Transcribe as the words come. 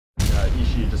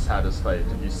Ishii just had his fight.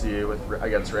 Did you see it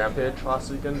against Rampage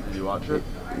last weekend? Did you watch it?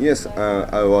 Yes,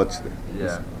 I watched it.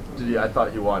 Yeah. Did you? I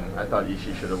thought he won. I thought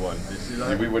Ishii should have won. Did you see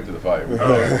that? We went to the fight. Oh,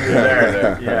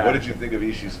 there. Yeah. What did you think of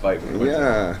Ishii's fight? When we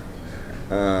went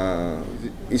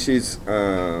Ishii's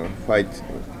fight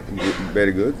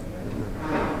very good,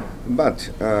 but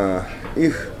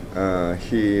if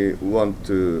he want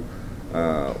to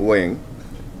win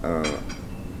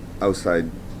outside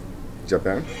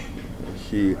Japan,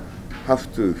 he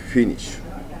have to finish.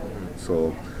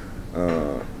 So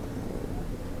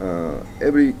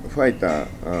every fighter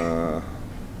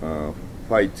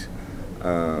fight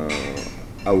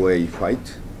away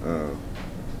fight.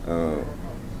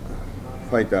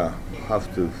 Fighter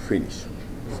have to finish.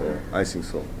 So I think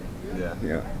so. Yeah.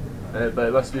 Yeah. But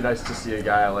it must be nice to see a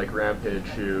guy like Rampage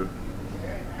who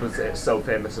was so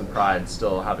famous in Pride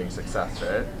still having success,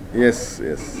 right? Yes.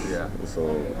 Yeah. So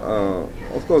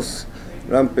of course,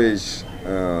 Rampage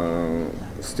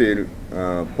still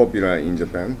popular in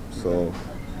Japan. So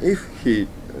if he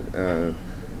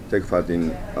take part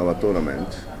in our tournament,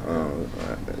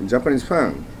 Japanese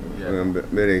fan,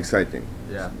 very exciting.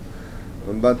 Yeah.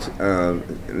 But a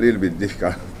little bit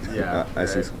difficult. Yeah. I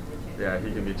think so. Yeah,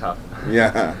 he can be tough.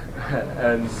 Yeah.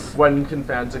 And when can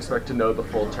fans expect to know the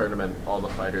full tournament, all the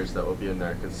fighters that will be in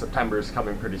there? Because September is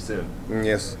coming pretty soon.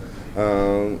 Yes.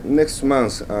 Next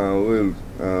month we'll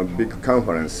big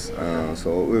conference,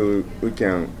 so we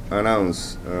can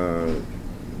announce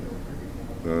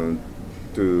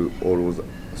to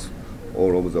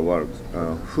all over the world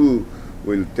who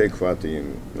will take part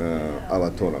in our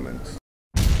tournament.